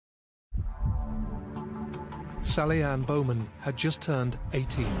Sally Ann Bowman had just turned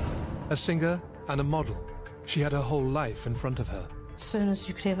 18. A singer and a model. She had her whole life in front of her. As soon as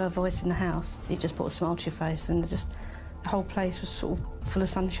you could hear her voice in the house, it just brought a smile to your face, and just the whole place was sort of full of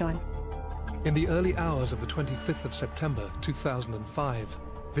sunshine. In the early hours of the 25th of September 2005,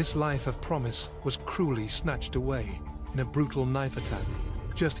 this life of promise was cruelly snatched away in a brutal knife attack,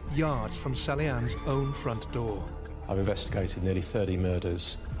 just yards from Sally Ann's own front door. I've investigated nearly 30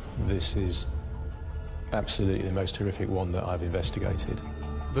 murders. This is absolutely the most horrific one that I've investigated.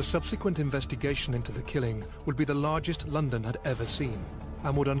 The subsequent investigation into the killing would be the largest London had ever seen,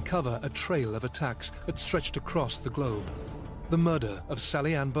 and would uncover a trail of attacks that stretched across the globe. The murder of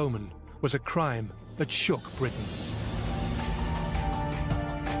Sally Ann Bowman was a crime that shook Britain.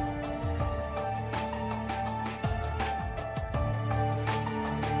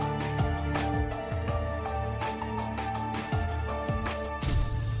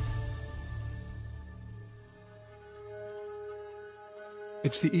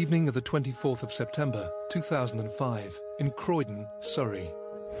 It's the evening of the 24th of September 2005 in Croydon, Surrey.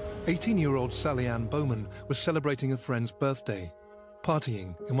 18-year-old Sally Ann Bowman was celebrating a friend's birthday,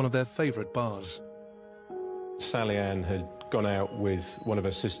 partying in one of their favourite bars. Sally Ann had gone out with one of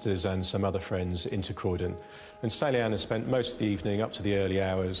her sisters and some other friends into Croydon, and Sally Ann had spent most of the evening up to the early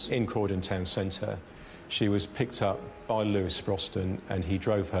hours in Croydon town centre. She was picked up by Lewis Sproston, and he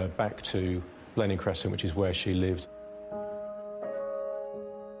drove her back to Blenheim Crescent, which is where she lived.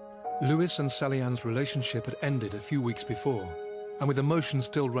 Lewis and Sally Ann's relationship had ended a few weeks before, and with emotions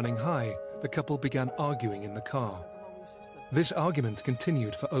still running high, the couple began arguing in the car. This argument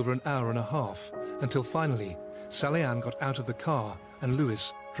continued for over an hour and a half, until finally, Sally Ann got out of the car and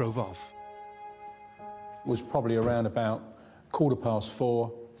Lewis drove off. It was probably around about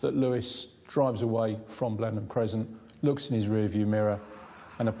 4:15 that Lewis drives away from Blenheim Crescent, looks in his rearview mirror,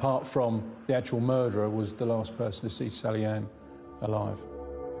 and apart from the actual murderer, was the last person to see Sally Ann alive.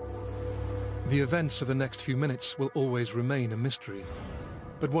 The events of the next few minutes will always remain a mystery.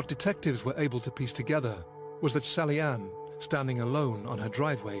 But what detectives were able to piece together was that Sally Ann, standing alone on her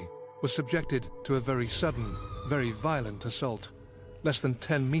driveway, was subjected to a very sudden, very violent assault, less than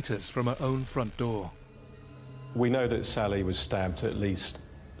 10 metres from her own front door. We know that Sally was stabbed at least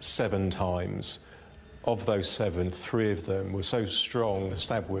 7 times. Of those 7, 3 of them were so strong, the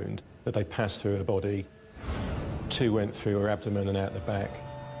stab wound, that they passed through her body. 2 went through her abdomen and out the back.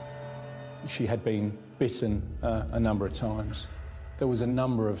 She had been bitten a number of times. There was a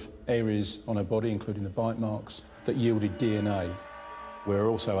number of areas on her body, including the bite marks, that yielded DNA. We were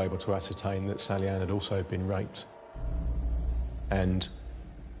also able to ascertain that Sally Ann had also been raped. And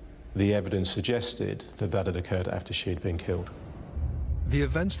the evidence suggested that that had occurred after she had been killed. The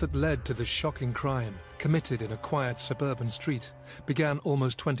events that led to the shocking crime, committed in a quiet suburban street, began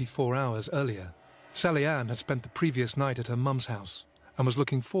almost 24 hours earlier. Sally Ann had spent the previous night at her mum's house and was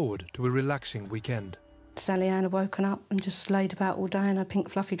looking forward to a relaxing weekend. Sally Ann had woken up and just laid about all day in her pink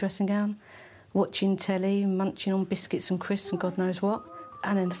fluffy dressing gown, watching telly, munching on biscuits and crisps and God knows what.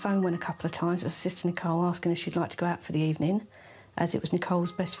 And then the phone went a couple of times. It was Sister Nicole asking if she'd like to go out for the evening, as it was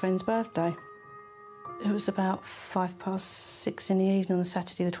Nicole's best friend's birthday. It was about 6:05 in the evening on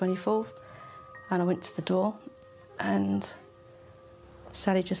Saturday the 24th, and I went to the door, and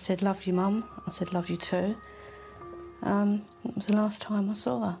Sally just said, "Love you, Mum." I said, "Love you too." It was the last time I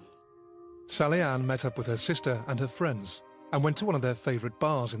saw her. Sally Ann met up with her sister and her friends and went to one of their favourite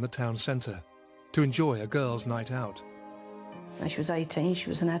bars in the town centre to enjoy a girls' night out. When she was 18, she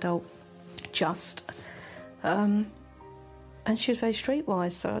was an adult, just. And she was very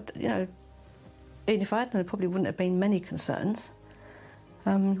streetwise, so, you know, even if I had known, there probably wouldn't have been many concerns.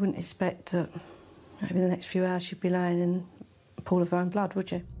 You wouldn't expect that maybe the next few hours she'd be laying in a pool of her own blood,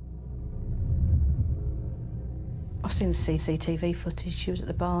 would you? I've seen the CCTV footage. She was at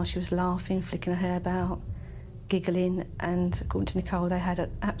the bar, she was laughing, flicking her hair about, giggling, and according to Nicole, they had an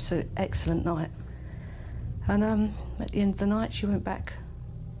absolute excellent night. And at the end of the night, she went back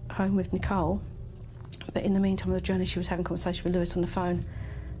home with Nicole, but in the meantime on the journey, she was having a conversation with Lewis on the phone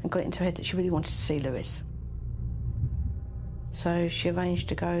and got it into her head that she really wanted to see Lewis. So she arranged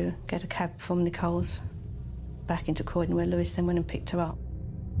to go get a cab from Nicole's back into Croydon, where Lewis then went and picked her up.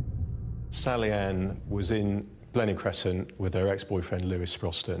 Sally Ann was in Blenheim Crescent with her ex-boyfriend Lewis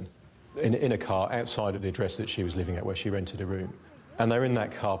Sproston in a car outside of the address that she was living at, where she rented a room. And they were in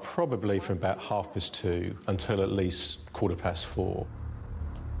that car probably from about 2:30 until at least 4:15.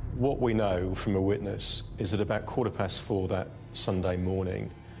 What we know from a witness is that about 4:15 that Sunday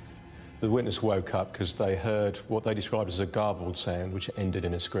morning, the witness woke up because they heard what they described as a garbled sound which ended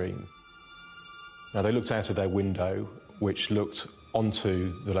in a scream. Now, they looked out of their window, which looked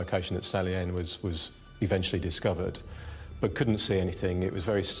onto the location that Sally Ann was eventually discovered, but couldn't see anything. It was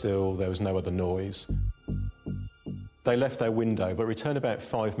very still, there was no other noise. They left their window, but returned about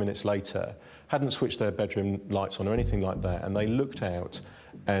 5 minutes later, hadn't switched their bedroom lights on or anything like that, and they looked out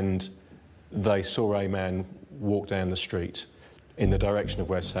and they saw a man walk down the street in the direction of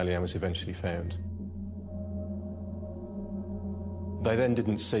where Sally Ann was eventually found. They then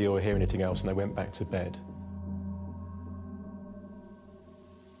didn't see or hear anything else, and they went back to bed.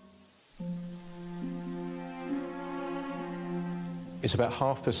 It's about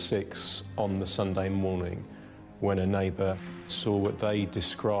 6:30 on the Sunday morning when a neighbour saw what they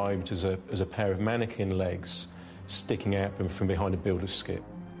described as a pair of mannequin legs sticking out from behind a builder's skip.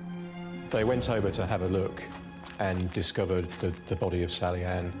 They went over to have a look and discovered the body of Sally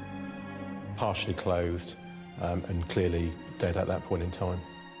Ann, partially clothed and clearly dead at that point in time.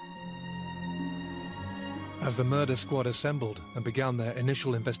 As the murder squad assembled and began their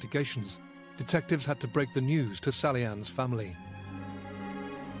initial investigations, detectives had to break the news to Sally Ann's family.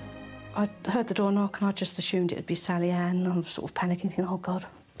 I heard the door knock and I just assumed it would be Sally Ann. I was sort of panicking, thinking, oh God,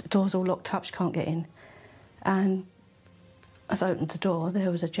 the door's all locked up, she can't get in. And as I opened the door,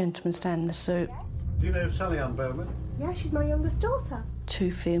 there was a gentleman standing in a suit. Do you know Sally Ann Bowman? Yeah, she's my youngest daughter.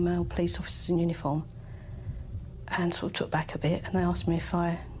 2 female police officers in uniform. And sort of took back a bit, and they asked me if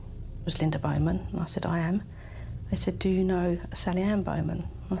I was Linda Bowman, and I said, I am. They said, do you know Sally Ann Bowman?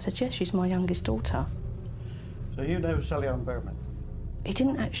 And I said, yes, she's my youngest daughter. So you know Sally Ann Bowman? He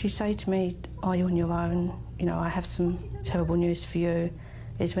didn't actually say to me, are you on your own? You know, I have some terrible news for you.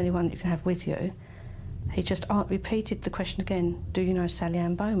 Is there anyone that you can have with you? He just repeated the question again, do you know Sally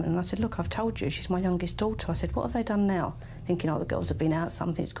Ann Bowman? And I said, look, I've told you, she's my youngest daughter. I said, what have they done now? Thinking, oh, the girls have been out,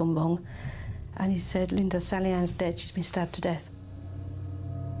 something's gone wrong. And he said, Linda, Sally Ann's dead, she's been stabbed to death.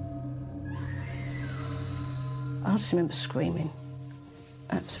 I just remember screaming,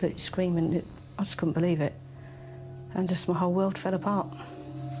 absolutely screaming. I just couldn't believe it. And just my whole world fell apart.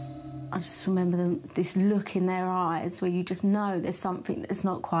 I just remember this look in their eyes where you just know there's something that's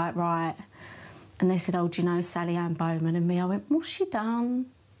not quite right. And they said, oh, do you know Sally Ann Bowman? And me, I went, what's she done?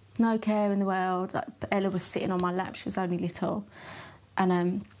 No care in the world. Like, Ella was sitting on my lap, she was only little.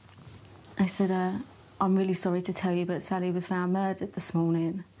 And they said, I'm really sorry to tell you, but Sally was found murdered this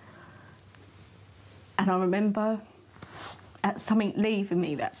morning. And I remember something leaving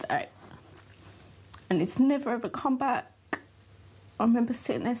me that day. And it's never ever come back. I remember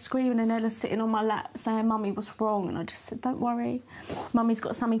sitting there screaming and Ella sitting on my lap saying, Mummy, what's wrong? And I just said, don't worry. Mummy's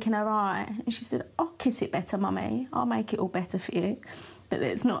got something in her eye. And she said, I'll kiss it better, Mummy. I'll make it all better for you. But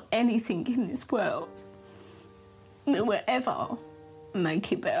there's not anything in this world that will ever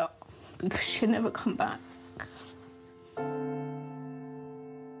make it better, because she'll never come back.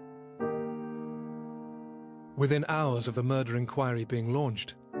 Within hours of the murder inquiry being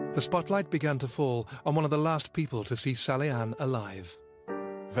launched, the spotlight began to fall on one of the last people to see Sally Ann alive.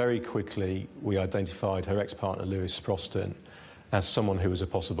 Very quickly, we identified her ex-partner, Lewis Sproston, as someone who was a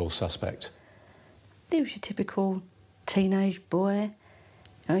possible suspect. He was your typical teenage boy.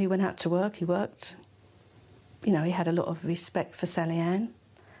 You know, he went out to work, he worked. You know, he had a lot of respect for Sally Ann.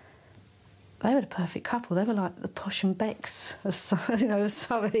 They were the perfect couple. They were like the Posh and Becks of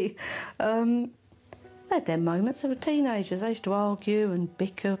Surrey. They had their moments. They were teenagers. They used to argue and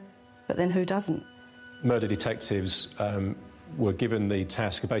bicker, but then who doesn't? Murder detectives were given the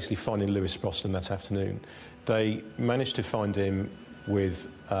task of basically finding Lewis Sproston that afternoon. They managed to find him with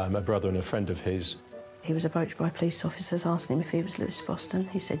a brother and a friend of his. He was approached by police officers asking him if he was Lewis Sproston.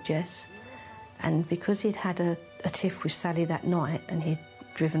 He said yes. And because he'd had a tiff with Sally that night and he'd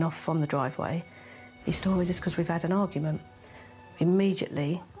driven off from the driveway, he said, oh, is this because we've had an argument?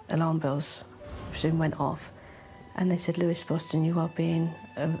 Immediately, alarm bells, I presume, went off. And they said, Lewis Sproston, you are being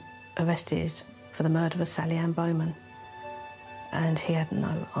arrested for the murder of Sally Ann Bowman. And he had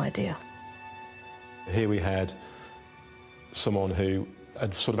no idea. Here we had someone who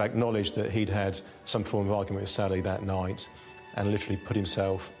had sort of acknowledged that he'd had some form of argument with Sally that night and literally put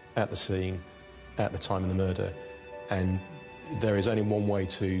himself at the scene at the time of the murder. And there is only one way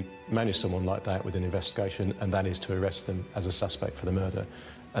to manage someone like that with an investigation, and that is to arrest them as a suspect for the murder.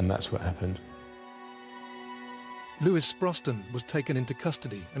 And that's what happened. Lewis Sproston was taken into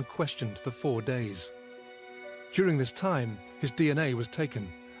custody and questioned for 4 days. During this time, his DNA was taken,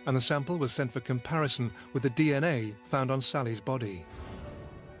 and the sample was sent for comparison with the DNA found on Sally's body.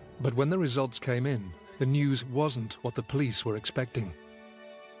 But when the results came in, the news wasn't what the police were expecting.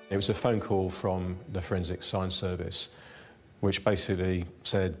 It was a phone call from the Forensic Science Service, which basically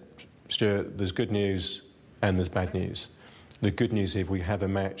said, Stuart, there's good news and there's bad news. The good news is we have a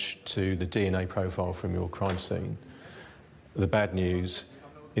match to the DNA profile from your crime scene. The bad news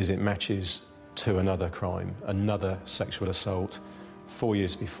is it matches to another crime, another sexual assault, 4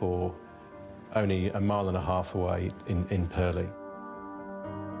 years before, only a mile and a half away in Purley.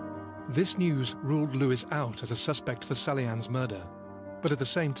 This news ruled Lewis out as a suspect for Sally Ann's murder. But at the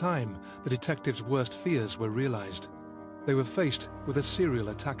same time, the detectives' worst fears were realised. They were faced with a serial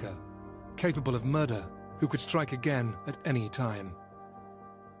attacker, capable of murder, who could strike again at any time.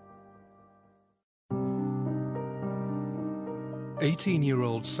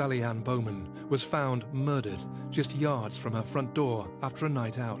 "18-year-old Sally Ann Bowman was found murdered just yards from her front door after a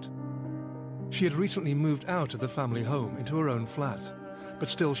night out. She had recently moved out of the family home into her own flat, but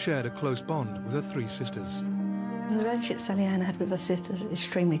still shared a close bond with her 3 sisters. The relationship Sally Ann had with her sisters is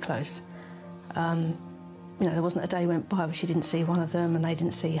extremely close. You know, there wasn't a day went by where she didn't see one of them and they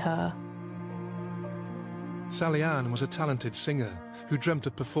didn't see her. Sally Ann was a talented singer who dreamt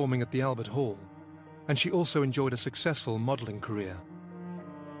of performing at the Albert Hall, and she also enjoyed a successful modelling career.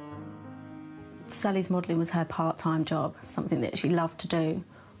 Sally's modelling was her part-time job, something that she loved to do,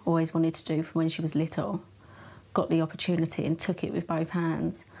 always wanted to do from when she was little. Got the opportunity and took it with both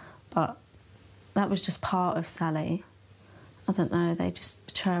hands, but that was just part of Sally. I don't know, they just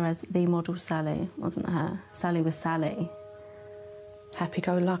portray her as the model Sally, wasn't her? Sally was Sally.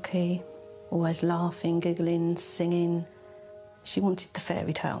 Happy-go-lucky, always laughing, giggling, singing. She wanted the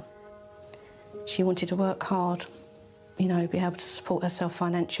fairy tale. She wanted to work hard, you know, be able to support herself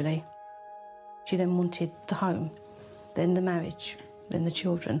financially. She then wanted the home, then the marriage, then the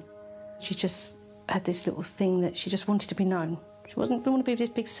children. She just had this little thing that she just wanted to be known. She didn't want to be this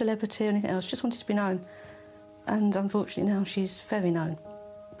big celebrity or anything else, just wanted to be known. And unfortunately now she's very known,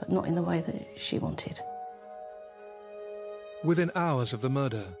 but not in the way that she wanted. Within hours of the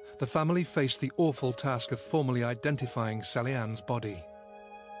murder, the family faced the awful task of formally identifying Sally Ann's body.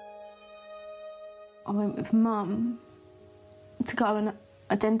 I went with Mum to go and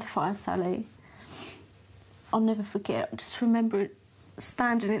identify Sally. I'll never forget, I just remember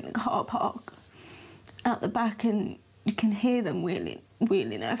standing in the car park out the back and you can hear them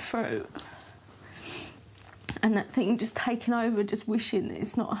wheeling her through. And that thing just taking over, just wishing that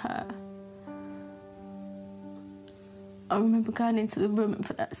it's not her. I remember going into the room and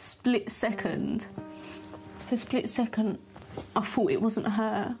for that split second, I thought it wasn't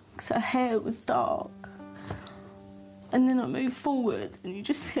her, because her hair was dark. And then I moved forward and you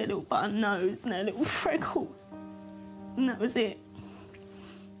just see a little button nose and her little freckles. And that was it.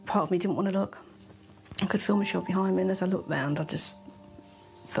 Part of me didn't want to look. I could feel myself behind me, and as I looked round, I just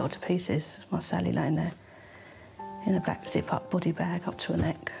fell to pieces. My Sally laying there in a black zip-up body bag up to her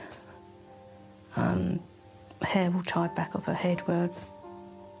neck. Hair all tied back off her head, where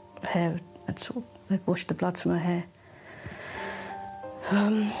her hair had they'd washed the blood from her hair.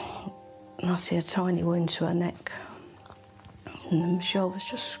 And I see a tiny wound to her neck. And Michelle was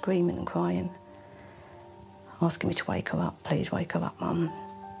just screaming and crying, asking me to wake her up, please wake her up, Mum.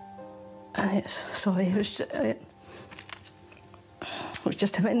 And it was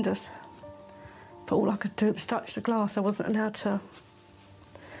just horrendous. But all I could do was touch the glass. I wasn't allowed to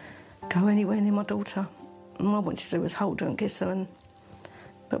go anywhere near my daughter. And all I wanted to do was hold her and kiss her,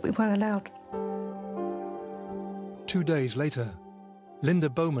 but we weren't allowed. 2 days later, Linda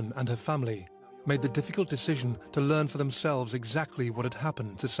Bowman and her family made the difficult decision to learn for themselves exactly what had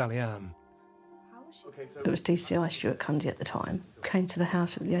happened to Sally Ann. It was DCI Stuart Cundy at the time. Came to the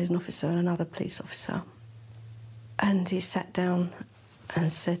house with the liaison officer and another police officer. And he sat down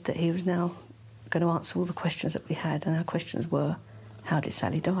and said that he was now going to answer all the questions that we had, and our questions were, how did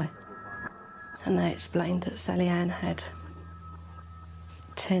Sally die? And they explained that Sally Ann had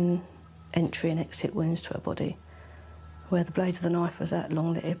 10 entry and exit wounds to her body, where the blade of the knife was that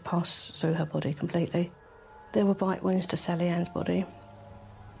long that it passed through her body completely. There were bite wounds to Sally Ann's body.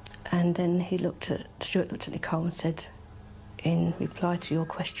 And then Stuart looked at Nicole and said, in reply to your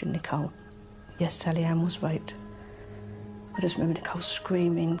question, Nicole, yes, Sally Ann was raped. I just remember Nicole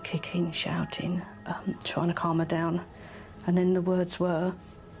screaming, kicking, shouting, trying to calm her down. And then the words were,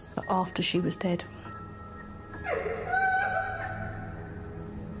 after she was dead.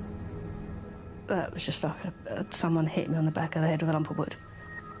 That was just like someone hit me on the back of the head with a lump of wood.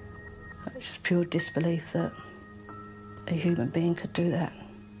 It's just pure disbelief that a human being could do that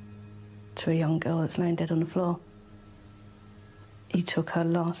to a young girl that's laying dead on the floor. He took her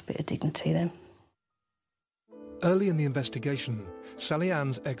last bit of dignity then. Early in the investigation, Sally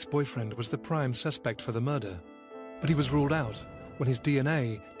Ann's ex-boyfriend was the prime suspect for the murder, but he was ruled out when his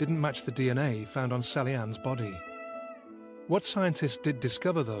DNA didn't match the DNA found on Sally Ann's body. What scientists did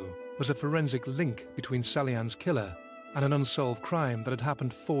discover, though, was a forensic link between Sally Ann's killer and an unsolved crime that had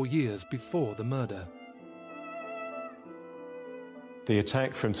happened 4 years before the murder. The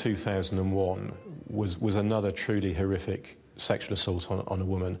attack from 2001 was another truly horrific sexual assault on a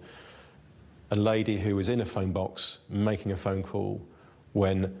woman. A lady who was in a phone box making a phone call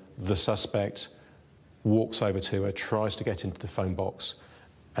when the suspect walks over to her, tries to get into the phone box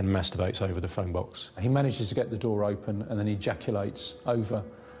and masturbates over the phone box. He manages to get the door open and then ejaculates over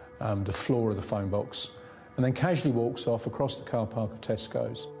the floor of the phone box and then casually walks off across the car park of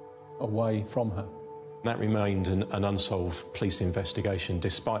Tesco's away from her. That remained an unsolved police investigation,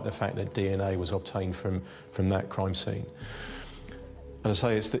 despite the fact that DNA was obtained from that crime scene. And I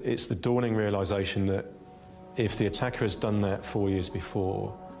say it's the dawning realisation that if the attacker has done that 4 years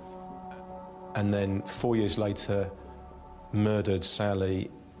before and then 4 years later murdered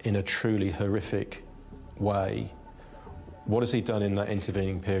Sally in a truly horrific way, what has he done in that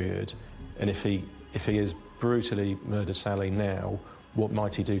intervening period? And if he has brutally murdered Sally now, what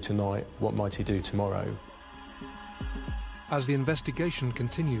might he do tonight? What might he do tomorrow? As the investigation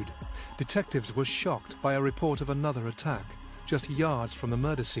continued, detectives were shocked by a report of another attack just yards from the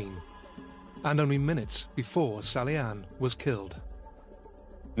murder scene, and only minutes before Sally Ann was killed.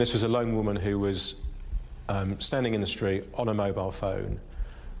 This was a lone woman who was standing in the street on a mobile phone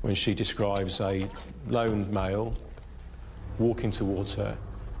when she describes a lone male walking towards her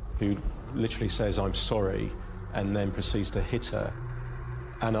who literally says, "I'm sorry," and then proceeds to hit her.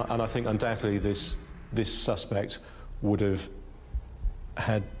 And I think undoubtedly this suspect would have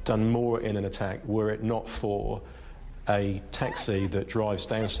had done more in an attack were it not for a taxi that drives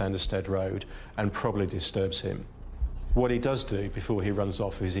down Sanderstead Road and probably disturbs him. What he does do before he runs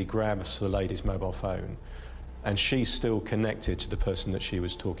off is he grabs the lady's mobile phone, and she's still connected to the person that she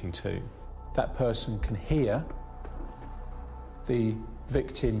was talking to. That person can hear the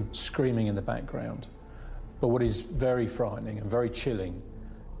victim screaming in the background. But what is very frightening and very chilling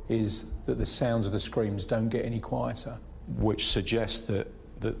is that the sounds of the screams don't get any quieter. Which suggests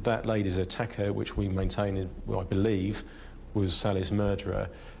that lady's attacker, which we maintain, well, I believe, was Sally's murderer,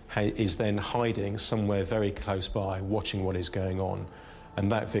 is then hiding somewhere very close by, watching what is going on. And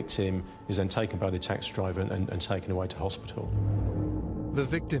that victim is then taken by the taxi driver and taken away to hospital. The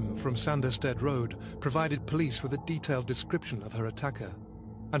victim from Sanderstead Road provided police with a detailed description of her attacker.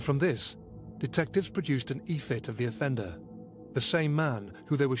 And from this, detectives produced an e-fit of the offender, the same man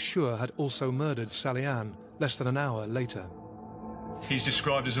who they were sure had also murdered Sally Ann less than an hour later. He's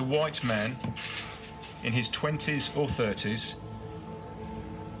described as a white man in his 20s or 30s,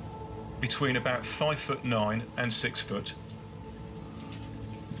 between about 5'9" and 6 foot.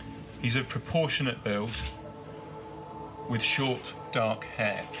 He's of proportionate build, with short, dark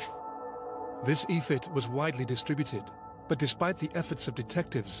hair. This e-fit was widely distributed, but despite the efforts of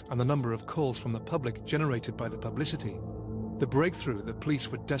detectives and the number of calls from the public generated by the publicity, the breakthrough the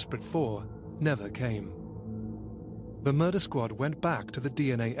police were desperate for never came. The murder squad went back to the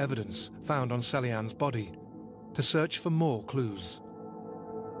DNA evidence found on Sally Ann's body to search for more clues.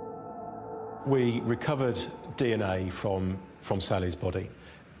 We recovered DNA from Sally's body.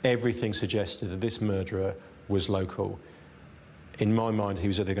 Everything suggested that this murderer was local. In my mind, he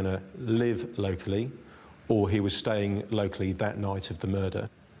was either going to live locally or he was staying locally that night of the murder.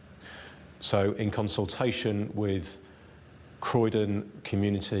 So in consultation with Croydon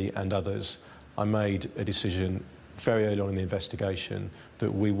community and others, I made a decision very early on in the investigation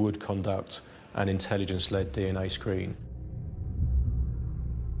that we would conduct an intelligence-led DNA screen.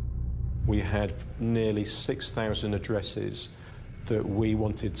 We had nearly 6,000 addresses that we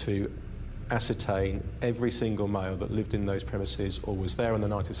wanted to ascertain every single male that lived in those premises or was there on the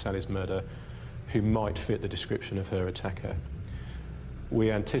night of Sally's murder who might fit the description of her attacker.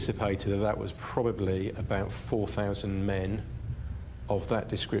 We anticipated that was probably about 4,000 men of that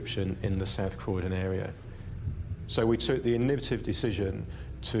description in the South Croydon area. So we took the innovative decision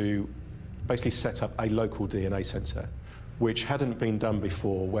to basically set up a local DNA centre, which hadn't been done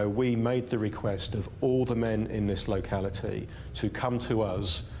before, where we made the request of all the men in this locality to come to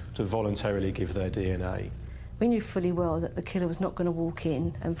us to voluntarily give their DNA. We knew fully well that the killer was not going to walk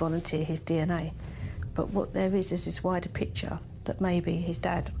in and volunteer his DNA, but what there is this wider picture that maybe his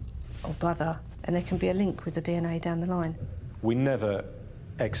dad or brother, and there can be a link with the DNA down the line. We never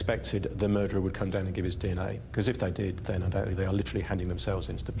expected the murderer would come down and give his DNA, because if they did, then undoubtedly they are literally handing themselves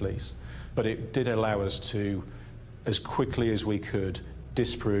into the police. But it did allow us to, as quickly as we could,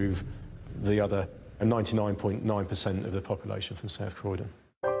 disprove the other 99.9% of the population from South Croydon.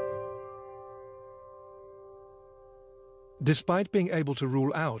 Despite being able to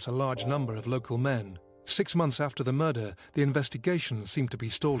rule out a large number of local men, 6 months after the murder, the investigation seemed to be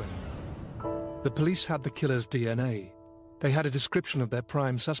stalling. The police had the killer's DNA. They had a description of their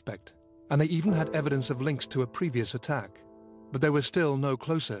prime suspect, and they even had evidence of links to a previous attack. but they were still no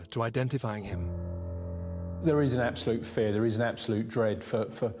closer to identifying him. There is an absolute fear, there is an absolute dread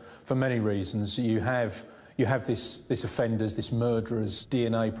for many reasons. You have this offender's, this murderer's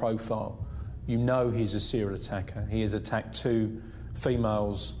DNA profile. You know he's a serial attacker. He has attacked 2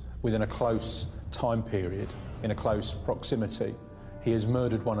 females within a close time period, in a close proximity. He has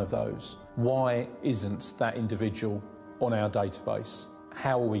murdered one of those. Why isn't that individual on our database?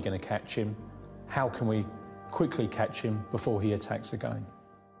 How are we going to catch him? How can we quickly catch him before he attacks again?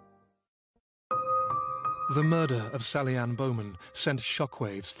 The murder of Sally Ann Bowman sent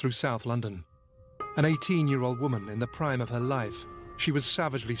shockwaves through South London. An 18-year-old woman in the prime of her life, she was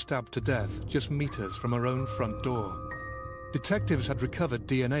savagely stabbed to death just metres from her own front door. Detectives had recovered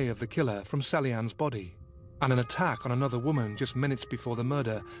DNA of the killer from Sally Ann's body, and an attack on another woman just minutes before the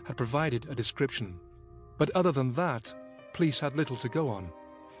murder had provided a description. But other than that, police had little to go on,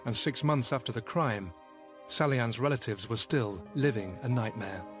 and 6 months after the crime, Sally Ann's relatives were still living a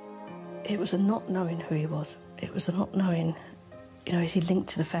nightmare. It was a not knowing who he was. It was a not knowing, you know, is he linked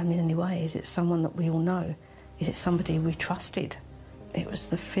to the family in any way? Is it someone that we all know? Is it somebody we trusted? It was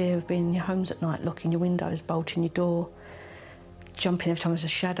the fear of being in your homes at night, locking your windows, bolting your door, jumping every time there's a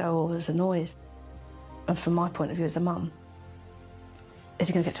shadow or there's a noise. And from my point of view as a mum, is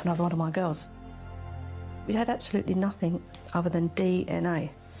he going to get to another one of my girls? We had absolutely nothing other than DNA.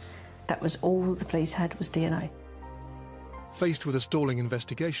 That was all the police had, was DNA. Faced with a stalling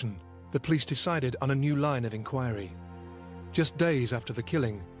investigation, the police decided on a new line of inquiry. Just days after the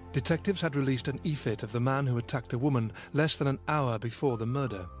killing, detectives had released an e-fit of the man who attacked a woman less than an hour before the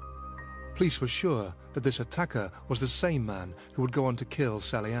murder. Police were sure that this attacker was the same man who would go on to kill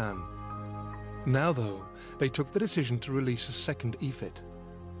Sally Ann. Now, though, they took the decision to release a second e-fit,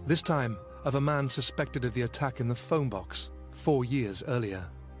 this time of a man suspected of the attack in the phone box 4 years earlier.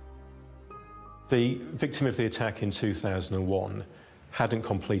 The victim of the attack in 2001 hadn't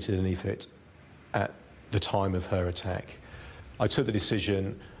completed an e-fit at the time of her attack. I took the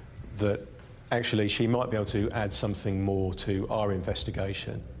decision that actually she might be able to add something more to our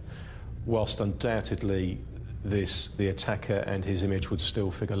investigation, whilst undoubtedly the attacker and his image would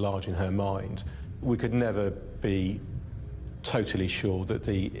still figure large in her mind. We could never be totally sure that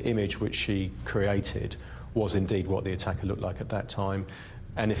the image which she created was indeed what the attacker looked like at that time,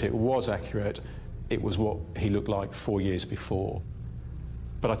 and if it was accurate, it was what he looked like 4 years before.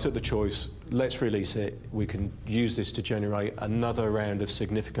 But I took the choice, let's release it. We can use this to generate another round of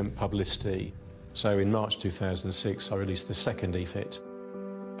significant publicity. So in March 2006, I released the second e-fit.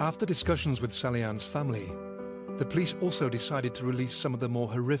 After discussions with Sally Ann's family, the police also decided to release some of the more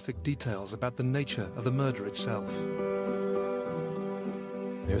horrific details about the nature of the murder itself.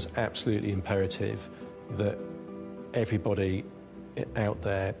 It was absolutely imperative that everybody out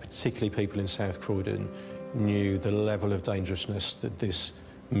there, particularly people in South Croydon, knew the level of dangerousness that this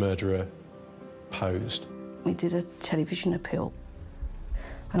murderer posed. We did a television appeal,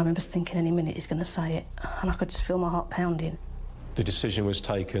 and I remember thinking any minute he's going to say it, and I could just feel my heart pounding. The decision was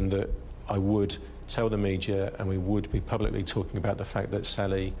taken that I would tell the media and we would be publicly talking about the fact that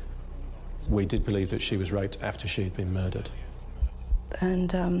Sally, we did believe that she was raped after she had been murdered. And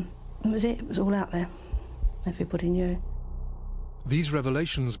that was it. It was all out there. Everybody knew. These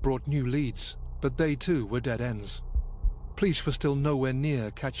revelations brought new leads, but they too were dead ends. Police were still nowhere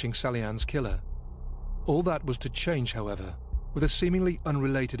near catching Sally Ann's killer. All that was to change, however, with a seemingly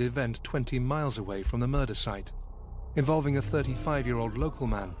unrelated event 20 miles away from the murder site, involving a 35-year-old local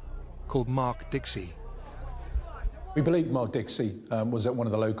man called Mark Dixie. We believe Mark Dixie was at one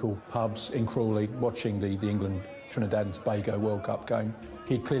of the local pubs in Crawley watching the England-Trinidad and Tobago World Cup game.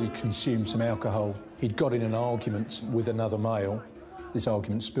 He'd clearly consumed some alcohol. He'd got in an argument with another male. This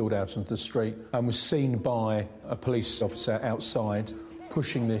argument spilled out onto the street and was seen by a police officer outside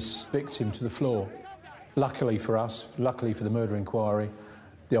pushing this victim to the floor. Luckily for us, luckily for the murder inquiry,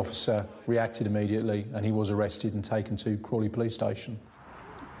 the officer reacted immediately and he was arrested and taken to Crawley Police Station.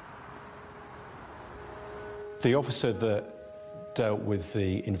 The officer that dealt with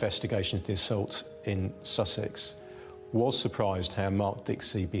the investigation of the assault in Sussex was surprised how Mark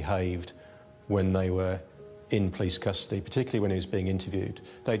Dixie behaved when they were in police custody, particularly when he was being interviewed.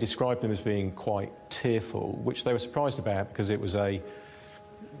 They described him as being quite tearful, which they were surprised about because it was a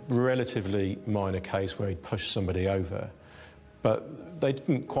relatively minor case where he'd pushed somebody over. But they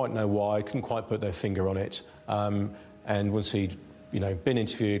didn't quite know why, couldn't quite put their finger on it. And once he'd been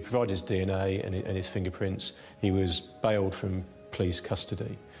interviewed, provided his DNA and his fingerprints, he was bailed from police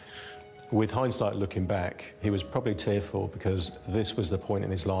custody. With hindsight looking back, he was probably tearful because this was the point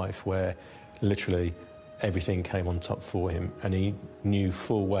in his life where literally everything came on top for him, and he knew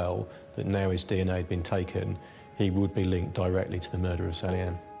full well that now his DNA had been taken, he would be linked directly to the murder of Sally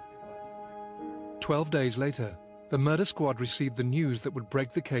Ann. 12 days later, the murder squad received the news that would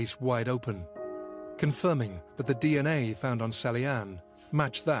break the case wide open, confirming that the DNA found on Sally Ann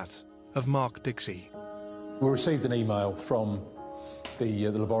matched that of Mark Dixie. We received an email from the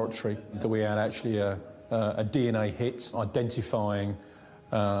laboratory that we had actually a DNA hit identifying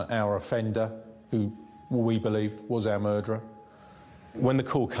our offender, who we believed was our murderer. When the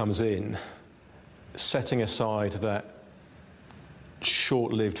call comes in, setting aside that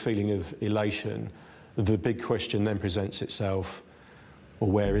short-lived feeling of elation, the big question then presents itself,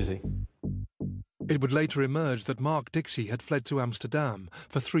 well, where is he? It would later emerge that Mark Dixie had fled to Amsterdam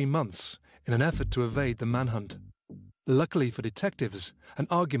for 3 months in an effort to evade the manhunt. Luckily for detectives, an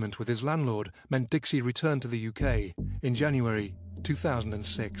argument with his landlord meant Dixie returned to the UK in January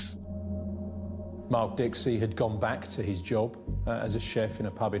 2006. Mark Dixie had gone back to his job as a chef in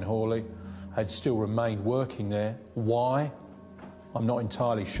a pub in Hawley, had still remained working there. Why? I'm not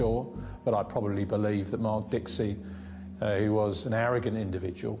entirely sure, but I probably believe that Mark Dixie, who was an arrogant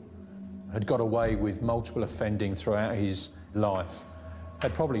individual, had got away with multiple offending throughout his life,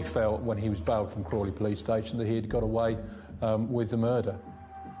 had probably felt when he was bailed from Crawley Police Station that he had got away with the murder.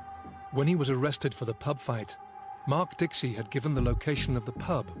 When he was arrested for the pub fight, Mark Dixie had given the location of the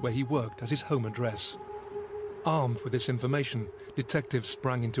pub where he worked as his home address. Armed with this information, detectives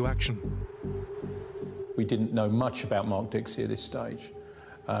sprang into action. We didn't know much about Mark Dixie at this stage.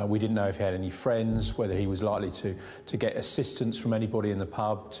 We didn't know if he had any friends, whether he was likely to get assistance from anybody in the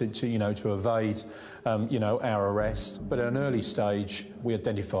pub to evade, our arrest. But at an early stage, we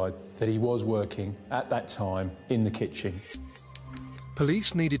identified that he was working at that time in the kitchen.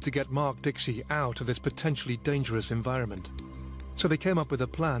 Police needed to get Mark Dixie out of this potentially dangerous environment, so they came up with a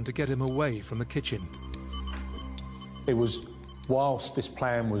plan to get him away from the kitchen. It was whilst this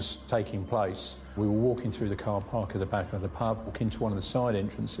plan was taking place, we were walking through the car park at the back of the pub, walking to one of the side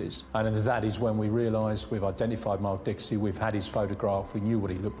entrances, and that is when we realised we've identified Mark Dixie, we've had his photograph, we knew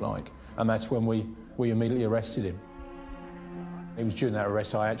what he looked like, and that's when we immediately arrested him. It was during that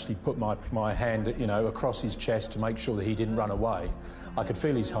arrest I actually put my hand, across his chest to make sure that he didn't run away. I could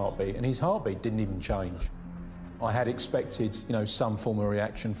feel his heartbeat, and his heartbeat didn't even change. I had expected, some form of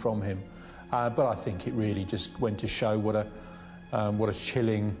reaction from him, but I think it really just went to show what a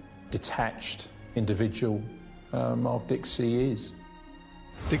chilling, detached individual Mark Dixie is.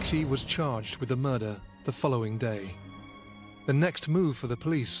 Dixie was charged with the murder the following day. The next move for the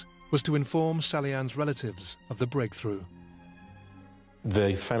police was to inform Sally Ann's relatives of the breakthrough.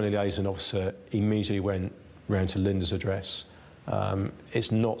 The family liaison officer immediately went round to Linda's address.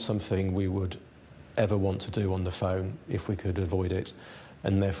 It's not something we would ever want to do on the phone if we could avoid it,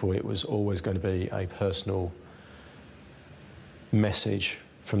 and therefore it was always going to be a personal message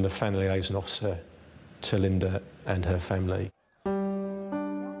from the family liaison officer to Linda and her family.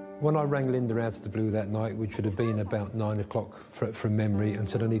 When I rang Linda out of the blue that night, which would have been about 9 o'clock from memory, and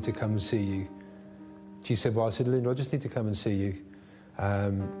said, I need to come and see you. She said, well, I said, Linda, I just need to come and see you.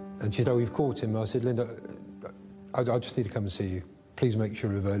 And she said, oh, you've caught him. I said, Linda, I just need to come and see you. Please make sure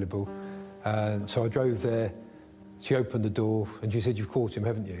you're available. So I drove there. She opened the door and she said, you've caught him,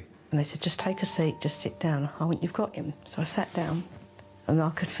 haven't you? And they said, just take a seat, just sit down. I went, you've got him. So I sat down and I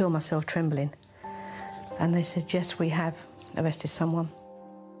could feel myself trembling. And they said, yes, we have arrested someone.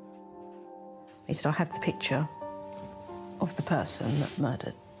 He said, I have the picture of the person that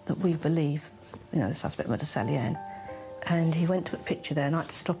murdered, that we believe, the suspect murdered Sally Ann. And he went to put a picture there and I had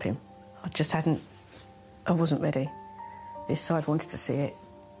to stop him. I wasn't ready. This side wanted to see it,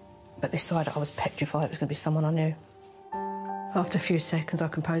 but this side I was petrified it was going to be someone I knew. After a few seconds I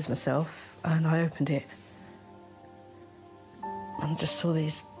composed myself and I opened it and just saw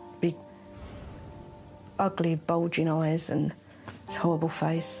these big, ugly, bulging eyes and this horrible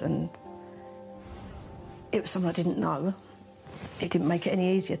face, and it was someone I didn't know. It didn't make it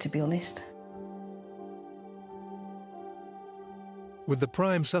any easier, to be honest. With the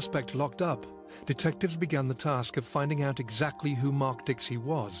prime suspect locked up, detectives began the task of finding out exactly who Mark Dixie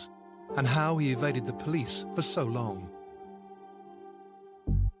was and how he evaded the police for so long.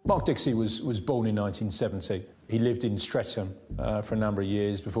 Mark Dixie was born in 1970. He lived in Streatham for a number of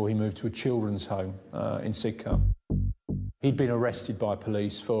years before he moved to a children's home in Sidcup. He'd been arrested by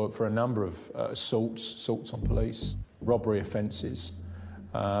police for a number of assaults on police, robbery offences,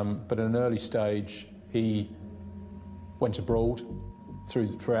 but at an early stage he went abroad.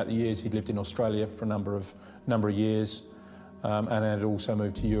 Throughout the years he'd lived in Australia for a number of years, and had also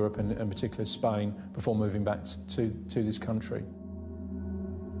moved to Europe and in particular Spain before moving back to this country.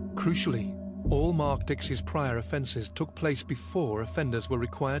 Crucially, all Mark Dixie's prior offences took place before offenders were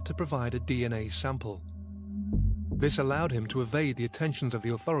required to provide a DNA sample. This allowed him to evade the attentions of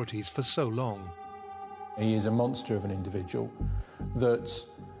the authorities for so long. He is a monster of an individual that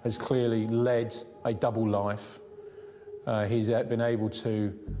has clearly led a double life. He's been able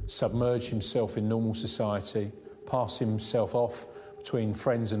to submerge himself in normal society, pass himself off between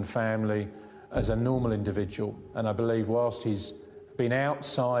friends and family as a normal individual. And I believe whilst he's been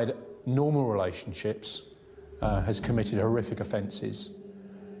outside normal relationships, has committed horrific offences,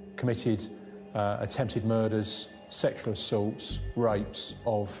 committed attempted murders, sexual assaults, rapes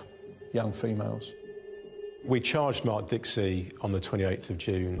of young females. We charged Mark Dixie on the 28th of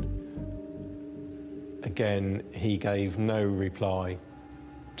June. Again, he gave no reply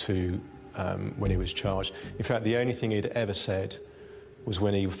to when he was charged. In fact, the only thing he'd ever said was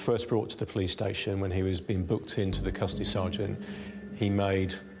when he first brought to the police station, when he was being booked into the custody sergeant, he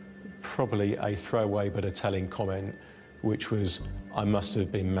made probably a throwaway but a telling comment, which was, "I must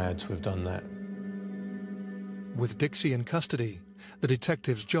have been mad to have done that." With Dixie in custody, the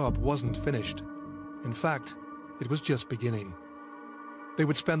detective's job wasn't finished. In fact, it was just beginning. They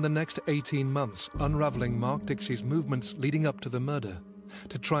would spend the next 18 months unravelling Mark Dixie's movements leading up to the murder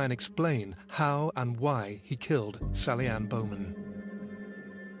to try and explain how and why he killed Sally Ann Bowman.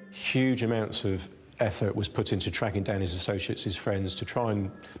 Huge amounts of effort was put into tracking down his associates, his friends, to try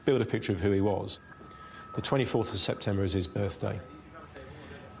and build a picture of who he was. The 24th of September is his birthday.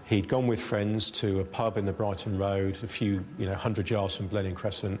 He'd gone with friends to a pub in the Brighton Road, a few, 100 yards from Blenheim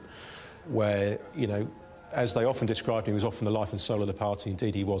Crescent, where, as they often described him, he was often the life and soul of the party.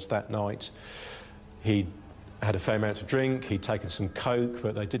 Indeed, he was that night. He'd had a fair amount to drink, he'd taken some coke,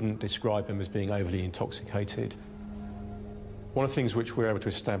 but they didn't describe him as being overly intoxicated. One of the things which we were able to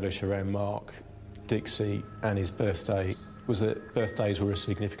establish around Mark Dixie and his birthday was that birthdays were a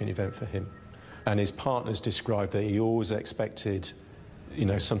significant event for him. And his partners described that he always expected,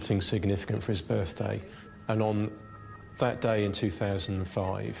 something significant for his birthday. And on that day in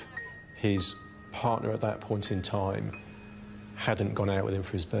 2005, his partner at that point in time hadn't gone out with him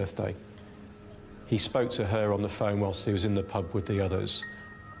for his birthday. He spoke to her on the phone whilst he was in the pub with the others,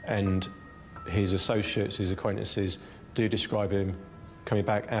 and his associates, his acquaintances, do describe him coming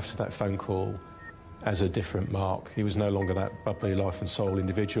back after that phone call as a different Mark. He was no longer that bubbly life and soul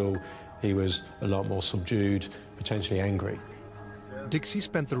individual. He was a lot more subdued, potentially angry. Dixie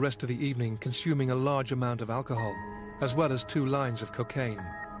spent the rest of the evening consuming a large amount of alcohol, as well as 2 lines of cocaine.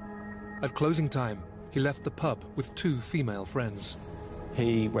 At closing time, he left the pub with 2 female friends.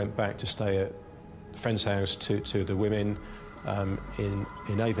 He went back to stay at a friend's house, to the women,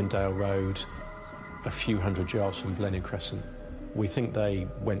 in Avondale Road, a few hundred yards from Blenheim Crescent. We think they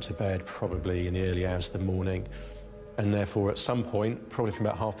went to bed probably in the early hours of the morning, and therefore at some point, probably from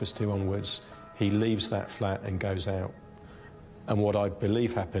about 2:30 onwards, he leaves that flat and goes out. And what I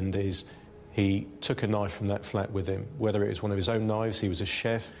believe happened is he took a knife from that flat with him. Whether it was one of his own knives, he was a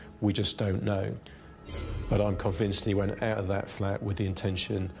chef, we just don't know. But I'm convinced he went out of that flat with the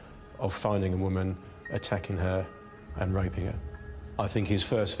intention of finding a woman, attacking her and raping her. I think his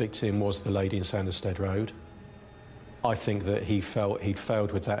first victim was the lady in Sanderstead Road. I think that he felt he'd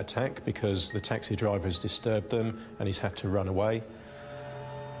failed with that attack because the taxi driver has disturbed them and he's had to run away.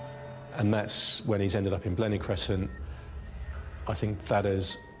 And that's when he's ended up in Blenheim Crescent. I think that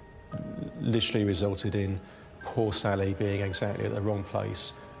has literally resulted in poor Sally being exactly at the wrong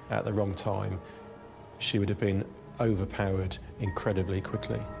place at the wrong time. She would have been overpowered incredibly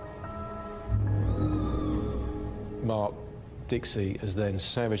quickly. Mark Dixie has then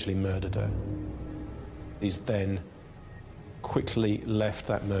savagely murdered her. He's then quickly left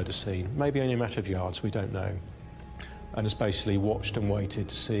that murder scene, maybe only a matter of yards, we don't know, and has basically watched and waited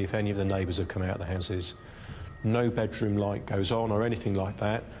to see if any of the neighbours have come out of the houses. No bedroom light goes on or anything like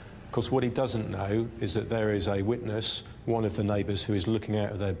that. Of course, what he doesn't know is that there is a witness, one of the neighbours, who is looking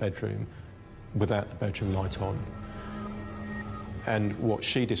out of their bedroom without the bedroom light on. And what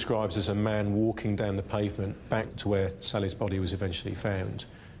she describes as a man walking down the pavement back to where Sally's body was eventually found.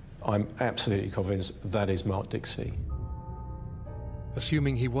 I'm absolutely convinced that is Mark Dixie.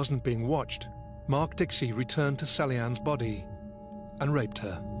 Assuming he wasn't being watched, Mark Dixie returned to Sally Ann's body and raped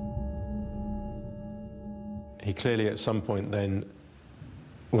her. He clearly at some point then,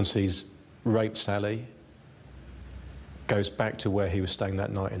 once he's raped Sally, goes back to where he was staying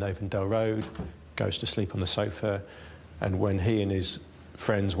that night in Avondale Road, goes to sleep on the sofa, and when he and his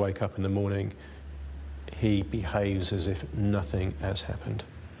friends wake up in the morning, he behaves as if nothing has happened.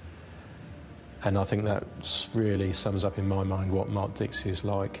 And I think that really sums up in my mind what Mark Dixie is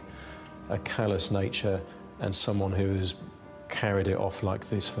like, a callous nature and someone who has carried it off like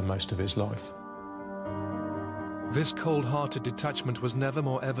this for most of his life. This cold-hearted detachment was never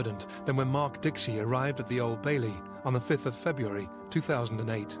more evident than when Mark Dixie arrived at the Old Bailey on the 5th of February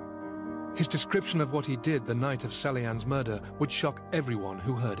 2008. His description of what he did the night of Sally Ann's murder would shock everyone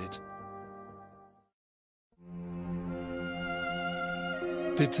who heard it.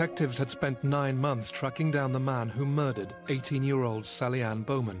 Detectives had spent 9 months tracking down the man who murdered 18-year-old Sally Ann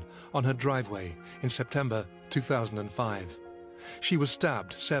Bowman on her driveway in September 2005. She was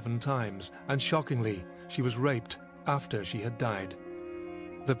stabbed 7 times, and shockingly, she was raped after she had died.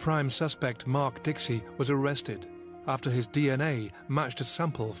 The prime suspect, Mark Dixie, was arrested after his DNA matched a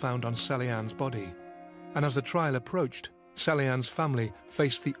sample found on Sally Ann's body. And as the trial approached, Sally Ann's family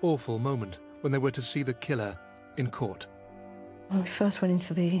faced the awful moment when they were to see the killer in court. When we first went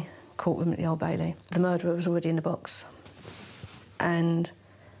into the courtroom at the Old Bailey, the murderer was already in the box. And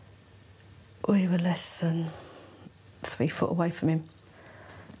we were less than 3 foot away from him.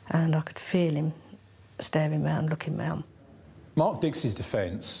 And I could feel him staring round, looking round. Mark Dixie's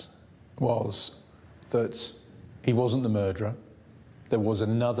defence was that he wasn't the murderer. There was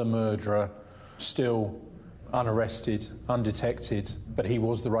another murderer still unarrested, undetected, but he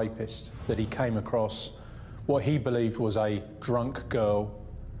was the rapist, that he came across what he believed was a drunk girl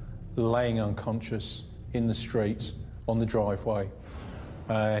laying unconscious in the street on the driveway,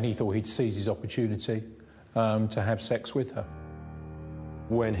 and he thought he'd seize his opportunity to have sex with her.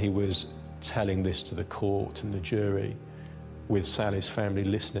 When he was telling this to the court and the jury, with Sally's family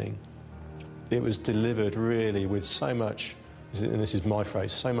listening, it was delivered really with so much, and this is my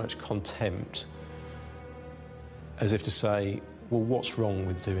phrase, so much contempt, as if to say, well, what's wrong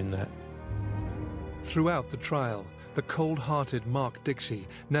with doing that? Throughout the trial, the cold-hearted Mark Dixie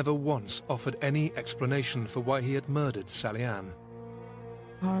never once offered any explanation for why he had murdered Sally Ann.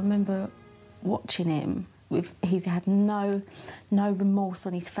 I remember watching him. He had no remorse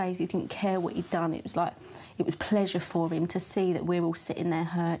on his face. He didn't care what he'd done. It was like, it was pleasure for him to see that we're all sitting there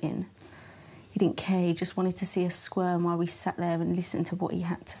hurting. He didn't care. He just wanted to see us squirm while we sat there and listened to what he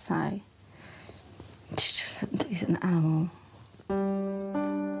had to say. He's an animal.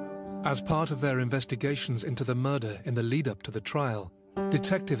 As part of their investigations into the murder in the lead-up to the trial,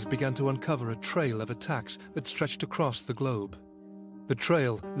 detectives began to uncover a trail of attacks that stretched across the globe. The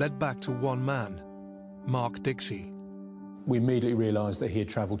trail led back to one man, Mark Dixie. We immediately realised that he had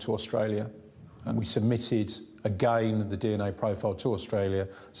travelled to Australia, and we submitted again the DNA profile to Australia,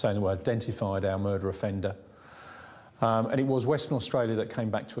 saying that we identified our murder offender. And it was Western Australia that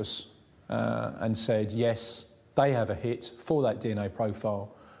came back to us and said, yes, they have a hit for that DNA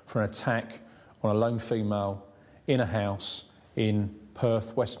profile for an attack on a lone female in a house in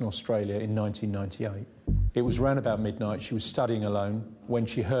Perth, Western Australia in 1998. It was around about midnight. She was studying alone. When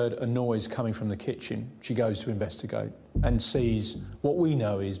she heard a noise coming from the kitchen, she goes to investigate and sees what we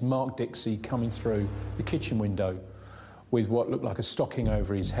know is Mark Dixie coming through the kitchen window with what looked like a stocking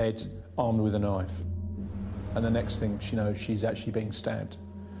over his head, armed with a knife. And the next thing she knows, she's actually being stabbed.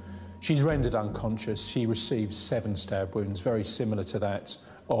 She's rendered unconscious. She received 7 stab wounds, very similar to that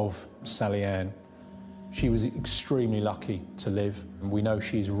of Sally Ann. She was extremely lucky to live. We know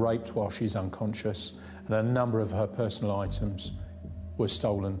she's raped while she's unconscious, and a number of her personal items were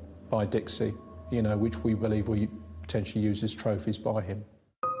stolen by Dixie, which we believe were potentially used as trophies by him.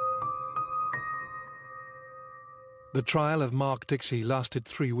 The trial of Mark Dixie lasted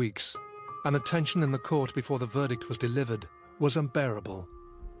 3 weeks, and the tension in the court before the verdict was delivered was unbearable.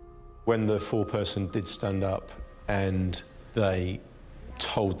 When the foreperson did stand up and they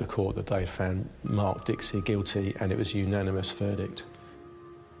told the court that they found Mark Dixie guilty and it was a unanimous verdict,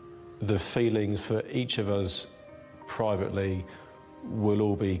 the feelings for each of us privately will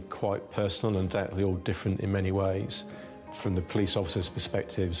all be quite personal and undoubtedly all different in many ways. From the police officers'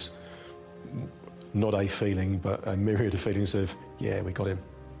 perspectives, not a feeling, but a myriad of feelings of, yeah, we got him.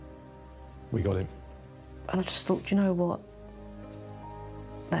 We got him. And I just thought, you know what?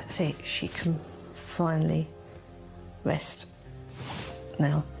 That's it. She can finally rest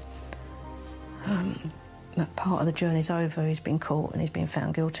now. That part of the journey's over. He's been caught and he's been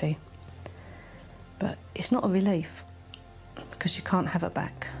found guilty. But it's not a relief, because you can't have it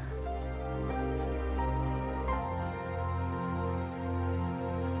back.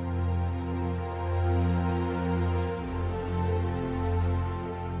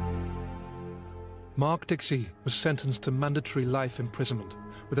 Mark Dixie was sentenced to mandatory life imprisonment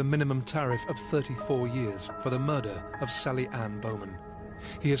with a minimum tariff of 34 years for the murder of Sally Ann Bowman.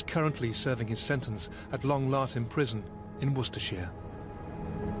 He is currently serving his sentence at Long Lartin Prison in Worcestershire.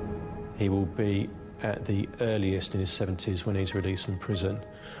 He will be at the earliest in his 70s when he's released from prison,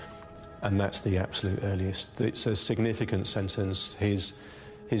 and that's the absolute earliest. It's a significant sentence. His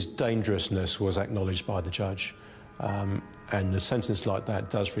dangerousness was acknowledged by the judge, and a sentence like that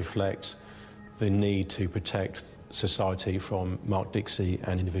does reflect the need to protect society from Mark Dixie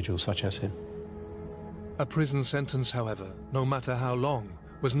and individuals such as him. A prison sentence, however, no matter how long,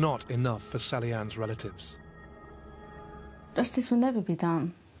 was not enough for Sally Ann's relatives. Justice will never be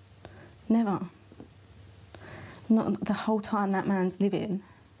done. Never. Not the whole time that man's living.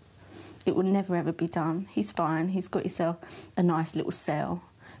 It will never ever be done. He's fine. He's got himself a nice little cell,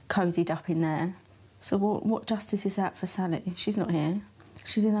 cosied up in there. So what justice is that for Sally? She's not here.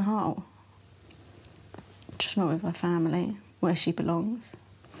 She's in a hole. She's not with her family, where she belongs.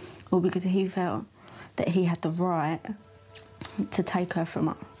 All because he felt that he had the right to take her from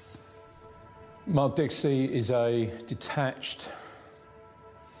us. Mark Dixie is a detached,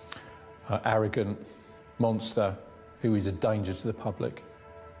 arrogant monster who is a danger to the public.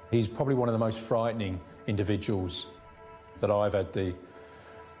 He's probably one of the most frightening individuals that I've had the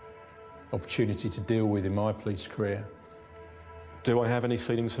opportunity to deal with in my police career. Do I have any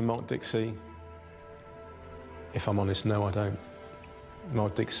feelings for Mark Dixie? If I'm honest, no, I don't.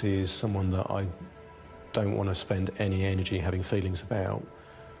 Mark Dixie is someone that I don't want to spend any energy having feelings about.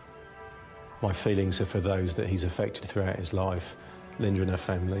 My feelings are for those that he's affected throughout his life, Linda and her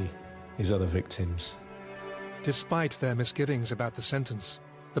family, his other victims. Despite their misgivings about the sentence,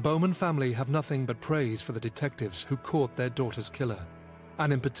 the Bowman family have nothing but praise for the detectives who caught their daughter's killer,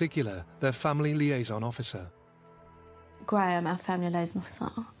 and in particular, their family liaison officer. Graham, our family liaison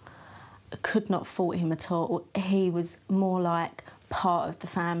officer, could not fault him at all. He was more like part of the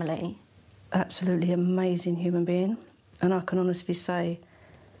family. Absolutely amazing human being, and I can honestly say,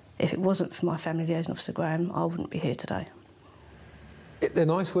 if it wasn't for my family liaison officer Graham, I wouldn't be here today. They're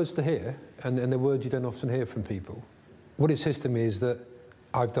nice words to hear, and they're words you don't often hear from people. What it says to me is that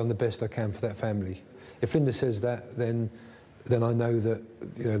I've done the best I can for that family. If Linda says that, then I know that,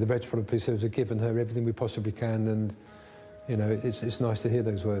 you know, the Metropolitan Police Service have given her everything we possibly can, and, you know, it's nice to hear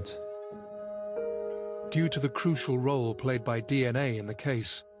those words. Due to the crucial role played by DNA in the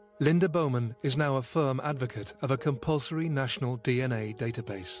case, Linda Bowman is now a firm advocate of a compulsory national DNA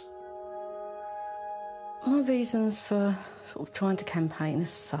database. My reasons for sort of trying to campaign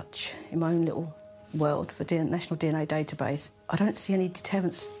as such in my own little world for national DNA database, I don't see any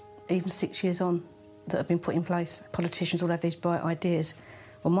deterrents, even 6 years on, that have been put in place. Politicians all have these bright ideas.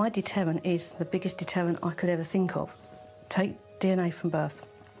 Well, my deterrent is the biggest deterrent I could ever think of. Take DNA from birth.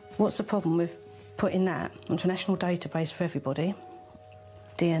 What's the problem with putting that onto a national database for everybody?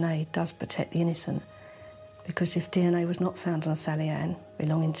 DNA does protect the innocent, because if DNA was not found on Sally Ann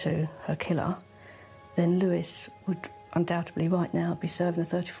belonging to her killer, then Lewis would undoubtedly right now be serving a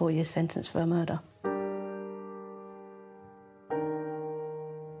 34-year sentence for a murder.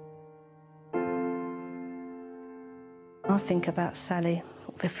 I think about Sally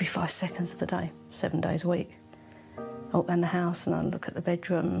every 5 seconds of the day, 7 days a week. I walk around the house and I look at the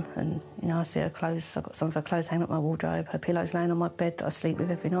bedroom and, you know, I see her clothes. I've got some of her clothes hanging up my wardrobe. Her pillow's laying on my bed that I sleep with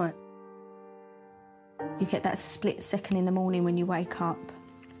every night. You get that split second in the morning when you wake up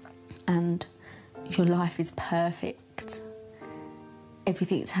and your life is perfect.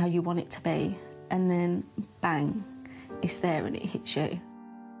 Everything's how you want it to be. And then, bang, it's there and it hits you.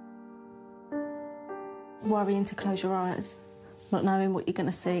 Worrying to close your eyes, not knowing what you're going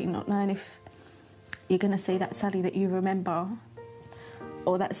to see, not knowing if you're going to see that Sally that you remember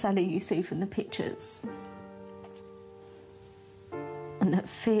or that Sally you see from the pictures. And that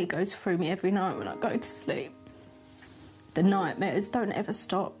fear goes through me every night when I go to sleep. The nightmares don't ever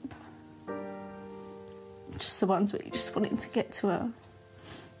stop. Just the ones where you're just wanting to get to her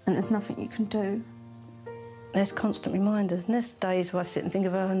and there's nothing you can do. There's constant reminders, and there's days where I sit and think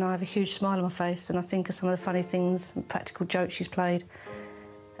of her and I have a huge smile on my face and I think of some of the funny things and practical jokes she's played.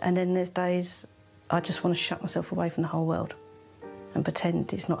 And then there's days I just want to shut myself away from the whole world and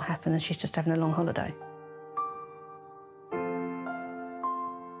pretend it's not happened and she's just having a long holiday.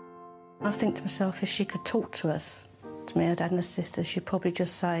 I think to myself, if she could talk to us, to me, her dad and her sister, she'd probably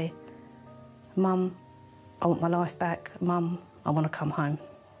just say, "Mum, I want my life back. Mum, I want to come home."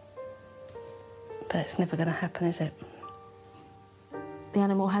 But it's never going to happen, is it? The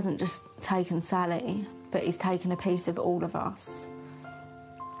animal hasn't just taken Sally, but he's taken a piece of all of us.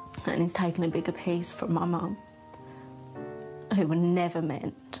 And he's taken a bigger piece from my mum, who were never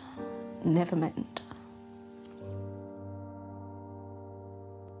meant.